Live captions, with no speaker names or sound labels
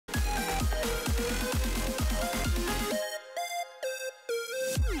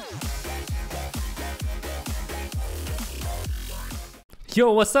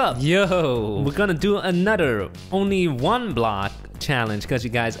Yo, what's up? Yo! We're gonna do another only one block challenge because you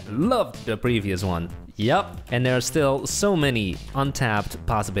guys loved the previous one. Yup. And there are still so many untapped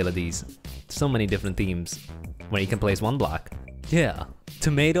possibilities. So many different themes where you can place one block. Yeah.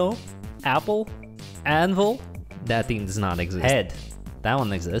 Tomato, apple, anvil, That theme does not exist. head. That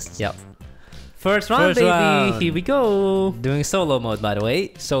one exists. Yep. First round, baby! round. Here we go! Doing solo mode, by the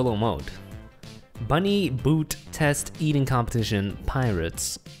way. Solo mode. Bunny boot test eating competition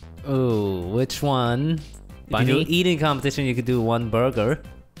pirates. Oh, which one? Bunny? If you do eating competition, you could do one burger.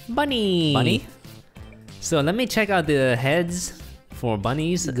 Bunny! Bunny? So let me check out the heads for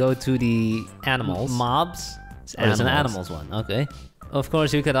bunnies. Go to the Animals. mobs. Oh, there's an Animals. animals one. Okay. Of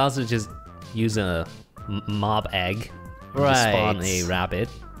course, you could also just use a mob egg. And just spawn a rabbit.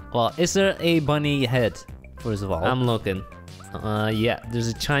 Well, is there a bunny head, first of all? I'm looking. Yeah, there's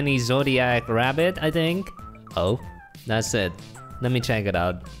a Chinese zodiac rabbit, I think. Oh. That's it. Let me check it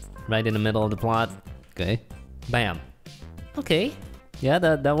out. Right in the middle of the plot. Okay. Bam. Okay. Yeah,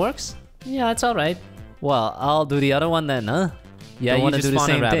 that works? Yeah, it's alright. Well, I'll do the other one then, huh? Yeah, Don't you wanna just do the spawn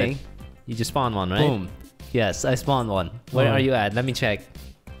a same rabbit. thing. You just spawn one, right? Boom. Yes, I spawned one. Where Boom. are you at? Let me check.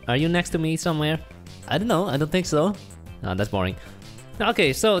 Are you next to me somewhere? I don't know. I don't think so. Oh, that's boring.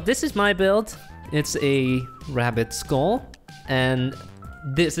 Okay, so this is my build. It's a rabbit skull. And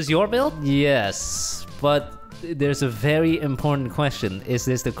this is your build? Yes, but there's a very important question. Is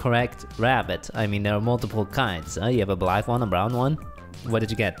this the correct rabbit? I mean, there are multiple kinds. You have a black one, a brown one. What did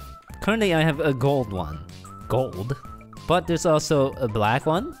you get? Currently, I have a gold one. Gold? But there's also a black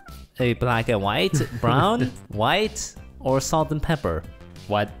one, a black and white, brown, white, or salt and pepper.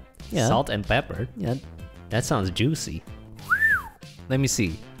 What? Yeah. Salt and pepper? Yeah. That sounds juicy. Let me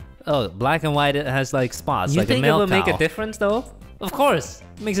see. Oh, black and white, it has like spots, You like think a milk it will make cow. a difference though? Of course,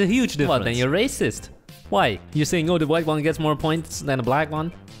 it makes a huge difference. Well, then you're racist. Why? You're saying, oh, the white one gets more points than the black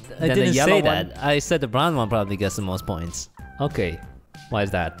one? I Than the didn't yellow say one? that. I said the brown one probably gets the most points. Okay. Why is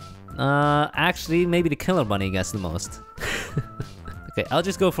that? Actually, maybe the killer bunny gets the most. Okay, I'll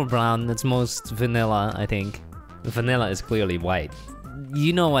just go for brown. It's most vanilla, I think. Vanilla is clearly white.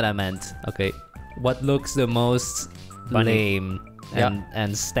 You know what I meant. Okay. What looks the most Bunny. lame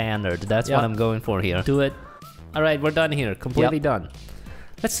and standard. That's Yeah. what I'm going for here. Do it. Alright, we're done here. Completely done.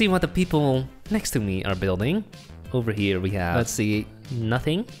 Let's see what the people next to me are building. Over here we have... Let's see.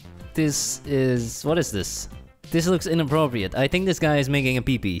 Nothing. This is... What is this? This looks inappropriate. I think this guy is making a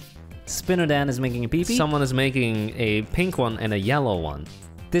pee-pee. Spinner Dan is making a pee-pee. Someone is making a pink one and a yellow one.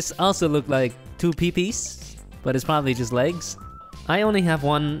 This also looked like two pee-pees, but it's probably just legs. I only have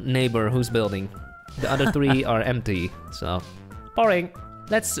one neighbor who's building. The other three are empty, so... Boring.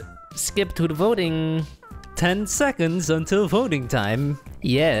 Let's skip to the voting. 10 seconds until voting time.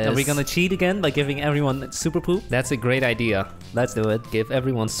 Yes. Are we gonna cheat again by giving everyone super poop? That's a great idea. Let's do it. Give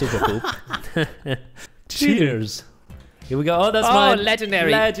everyone super poop. Cheers. Here we go. Oh, that's Oh, mine.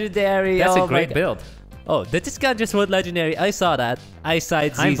 legendary. Legendary. That's Oh a great my build. Oh, did this guy just vote legendary? I saw that.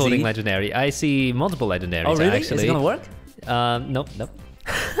 Eyesight ZZ. I'm voting legendary. I see multiple legendaries, Oh, really? actually. Is it gonna work? Nope.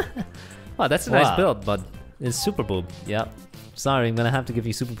 Wow, that's a nice Wow. build, but it's super poop. Yep. Sorry, I'm gonna have to give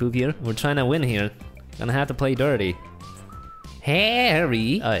you super poop here. We're trying to win here. Gonna have to play dirty.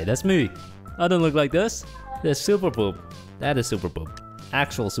 Harry! Alright, that's me. I don't look like this. That's super poop. That is super poop.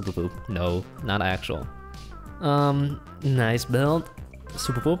 Actual super poop. No, not actual. Nice build.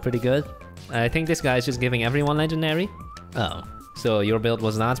 Super poop, pretty good. I think this guy is just giving everyone legendary. Oh. So your build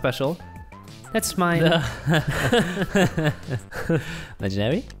was not special. That's mine.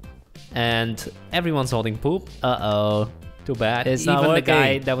 Legendary? And everyone's holding poop. Uh-oh. Too bad. It's Even not the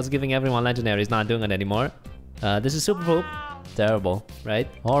guy working. that was giving everyone legendary is not doing it anymore. This is super poop, Terrible. right?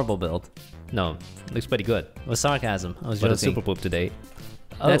 Horrible build. No, looks pretty good. It was sarcasm. I was But joking. it's super poop today.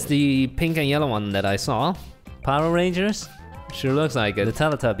 Oh. That's the pink and yellow one that I saw. Power Rangers? Sure looks like The it.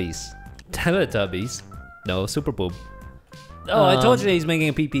 Teletubbies. Teletubbies. No, super poop. Oh, I told you he's making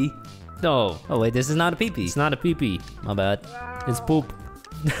a pee-pee. No, Oh wait, this is not a pee-pee. it's not a pee-pee. My bad. It's poop.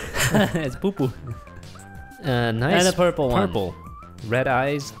 It's poo-poo. Nice. And a purple one. Purple. Red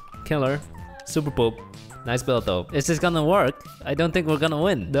eyes. Killer. Super poop. Nice build though. Is this gonna work? I don't think we're gonna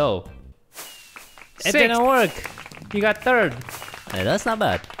win. No. It Sixth. didn't work. You got third. Hey, that's not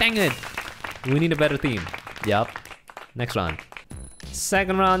bad. Dang it. We need a better team. Yup. Next round.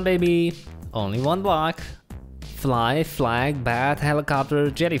 Second round, baby. Only one block. Fly, flag, bat, helicopter,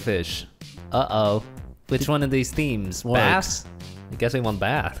 jellyfish. Uh-oh. Which one of these themes works? Bath? I guess I want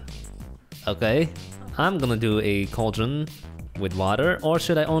bath. Okay. I'm gonna do a cauldron with water, or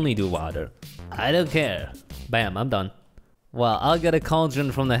should I only do water? I don't care. Bam, I'm done. Well, I'll get a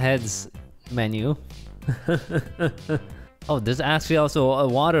cauldron from the heads menu. Oh, there's actually also a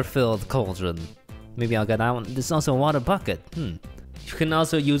water-filled cauldron. Maybe I'll get that one. There's also a water bucket. You can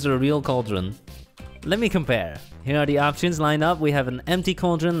also use a real cauldron. Let me compare. Here are the options lined up. We have an empty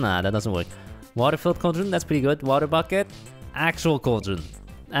cauldron. Nah, that doesn't work. Water-filled cauldron, that's pretty good. Water bucket. Actual cauldron.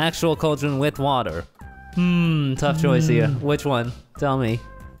 Actual cauldron with water. Tough choice here. Which one? Tell me.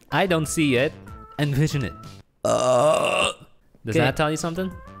 I don't see it. Envision it. Does that tell you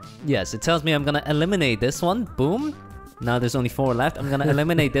something? Yes, it tells me I'm gonna eliminate this one. Boom. Now there's only 4 left. I'm gonna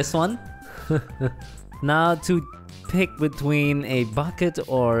eliminate this one. Now to pick between a bucket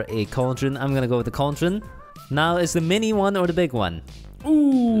or a cauldron, I'm gonna go with the cauldron. Now is the mini one or the big one?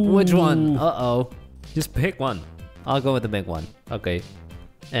 Ooh. Which one? Uh-oh. Just pick one. I'll go with the big one. Okay.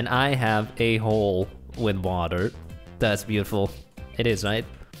 And I have a hole with water. That's beautiful. It is, right?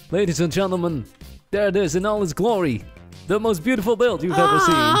 Ladies and gentlemen, there it is in all its glory. The most beautiful build you've ever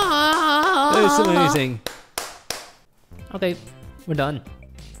seen. It's amazing. Okay, we're done.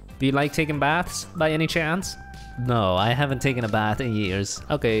 Do you like taking baths by any chance? No, I haven't taken a bath in years.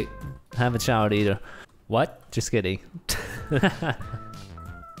 Okay. Haven't showered either. What? Just kidding.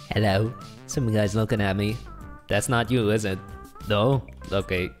 Hello? Some guy's looking at me. That's not you, is it? No.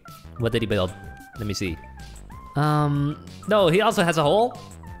 Okay. What did he build? Let me see. No, he also has a hole?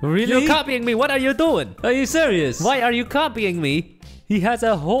 Really? You're copying me. What are you doing? Are you serious? Why are you copying me? He has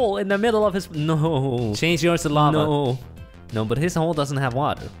a hole in the middle of his... No. Change yours to lava. No. No, but his hole doesn't have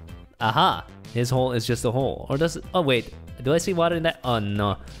water. Aha. His hole is just a hole. Or does it... Oh, wait. Do I see water in there? Oh,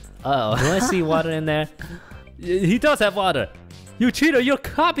 no. Uh-oh. Do I see water in there? He does have water. You cheater. You're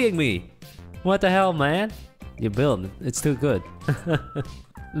copying me. What the hell, man? Your build, it's too good.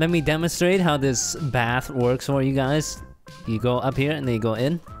 Let me demonstrate how this bath works for you guys. You go up here and then you go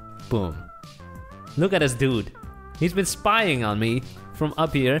in. Boom. Look at this dude. He's been spying on me from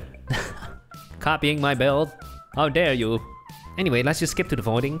up here. Copying my build. How dare you? Anyway, let's just skip to the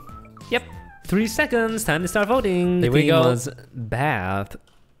voting. Yep. 3 seconds. Time to start voting. Here we go. Was bath.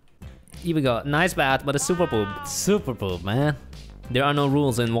 Here we go. Nice bath, but a super poop. Super poop, man. There are no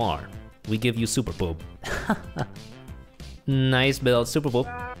rules in war. We give you super poop. Nice build, super poop.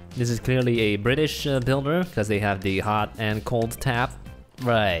 This is clearly a British builder because they have the hot and cold tap.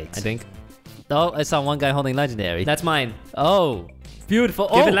 Right. I think. Oh, I saw one guy holding legendary. That's mine. Oh, beautiful.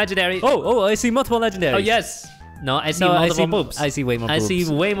 Give it legendary. Oh, I see multiple legendaries. Oh, yes. No, I see multiple poops. I see way more poops. I see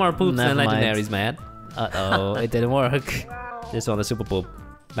way more poops than Never mind. legendaries, man. Uh-oh, it didn't work. This one is super poop.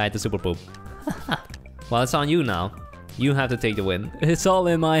 Back to super poop. Well, it's on you now. You have to take the win. It's all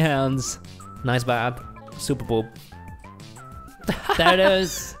in my hands. Nice bath. Super poop. There it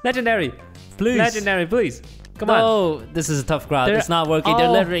is. Legendary. Please. Legendary, please. Come on. Oh, this is a tough crowd. It's not working. They're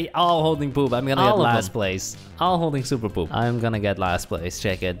literally all holding poop. I'm gonna get last place. All holding super poop. I'm gonna get last place.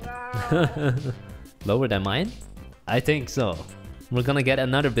 Check it. Lower than mine? I think so. We're gonna get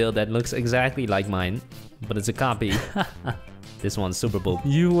another build that looks exactly like mine, but it's a copy. This one's super poop.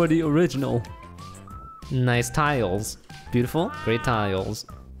 You were the original. Nice tiles. Beautiful. Great tiles.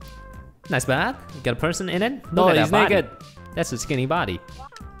 Nice bath. Got a person in it? No, Look at he's that body. naked. That's a skinny body.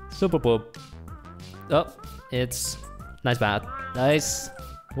 Super poop. Oh, it's nice bath. Nice.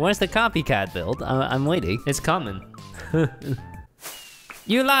 Where's the copycat build? I'm waiting. It's coming.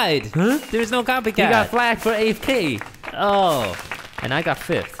 You lied. Huh? There's no copycat. You got flagged for AFK. Oh. And I got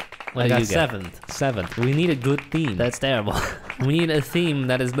 5th. I got 7th. 7th. We need a good theme. That's terrible. We need a theme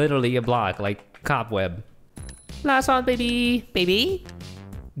that is literally a block, like cobweb. Last one, baby. Baby.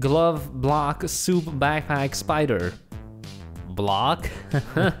 Glove, block, soup, backpack, spider. Block?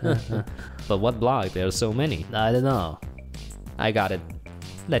 But what block? There are so many. I don't know. I got it.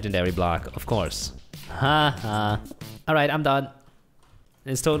 Legendary block, of course. Haha. Alright, I'm done.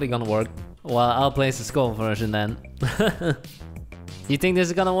 It's totally gonna work. Well, I'll place the skull version then. You think this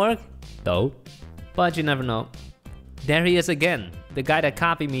is gonna work? No. But you never know. There he is again. The guy that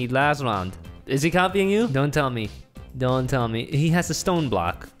copied me last round. Is he copying you? Don't tell me. Don't tell me. He has a stone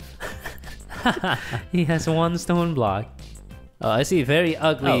block. He has one stone block. Oh, I see a very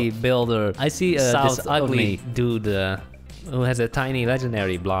ugly builder. I see south this of ugly me. dude who has a tiny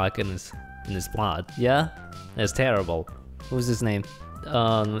legendary block in his plot. Yeah? That's terrible. Who's his name?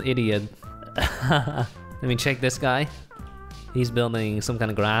 Idiot. Let me check this guy. He's building some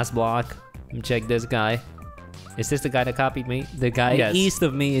kind of grass block. Let me check this guy. Is this the guy that copied me? The guy Yes. east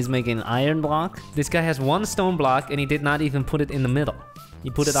of me is making an iron block. This guy has one stone block and he did not even put it in the middle. He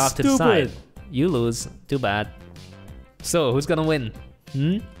put it off to the Stupid. side. You lose. Too bad. So, who's gonna win?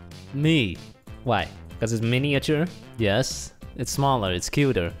 Me. Why? Because it's miniature? Yes. It's smaller. It's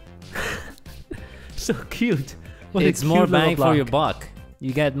cuter. So cute. What a It's more cute little bang for your block. buck.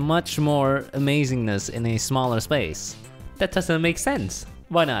 You get much more amazingness in a smaller space. That doesn't make sense.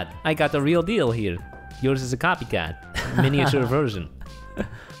 Why not? I got the real deal here. Yours is a copycat. Miniature version.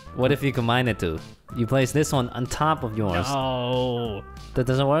 What if you combine it two? You place this one on top of yours. Oh, That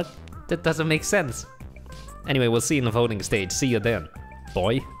doesn't work? that doesn't make sense. Anyway, we'll see in the voting stage. See you then,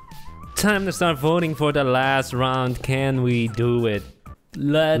 boy. Time to start voting for the last round. Can we do it?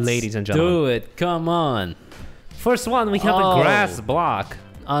 Let's Ladies and gentlemen. do it. Come on. First one, we have Oh. a grass block.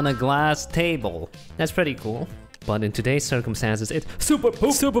 On a glass table. That's pretty cool. But in today's circumstances, it's super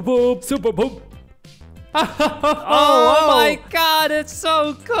poop. Super poop. Super poop. Oh my god, it's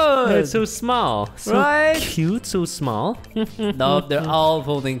so good! It's so small. So Right? cute, so small. Nope, they're all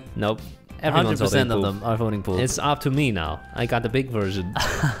voting. Nope. Everyone's 100% voting of poop. them are voting poop. It's up to me now. I got the big version.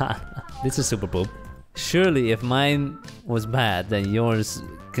 This is super poop. Surely if mine was bad, then yours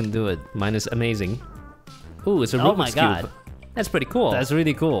can do it. Mine is amazing. Ooh, it's a Oh Rubik's my god. Cube. That's pretty cool. That's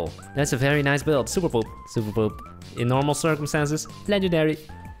really cool. That's a very nice build. Super poop. Super poop. In normal circumstances, legendary.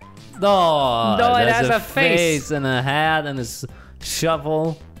 Oh, No, it there's has a face. and a hat and a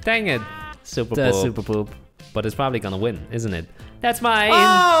shovel. Dang it. Super That's poop. super poop. But it's probably gonna win, isn't it? That's mine.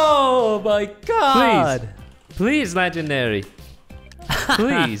 Oh my god! Please, legendary.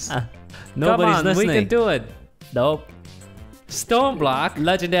 Please. Nobody's Come on, listening. we can do it. Nope. Stone block.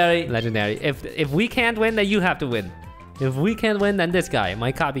 Legendary. Legendary. If we can't win, then you have to win. If we can't win, then this guy,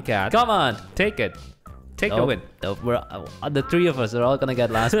 my copycat. Come on. Take it. Take the Nope. win. Nope. We're the three of us are all gonna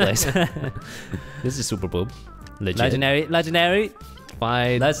get last place. This is super poop. Legit. Legendary. Legendary.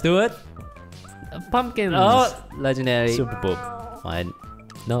 Fine. Let's do it. Pumpkins. Oh, legendary. Super poop. Fine.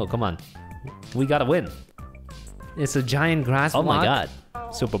 No, come on. We gotta win. It's a giant grass Oh block. my god.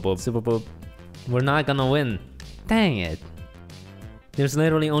 Super poop. Super poop. We're not gonna win. Dang it. There's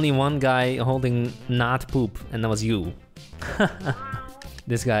literally only one guy holding not poop, and that was you.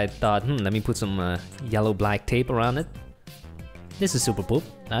 This guy thought, let me put some yellow black tape around it. This is super poop.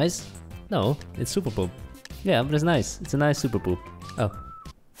 Nice. No, it's super poop. Yeah, but it's nice. It's a nice super poop. Oh.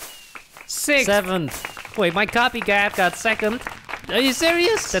 6. 7th. Wait, my copycat got 2nd. Are you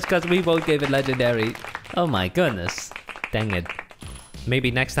serious? That's because we both gave it legendary. Oh my goodness. Dang it.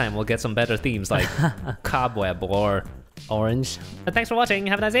 Maybe next time we'll get some better themes like cobweb or... Orange. Thanks for watching.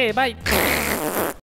 Have a nice day. Bye.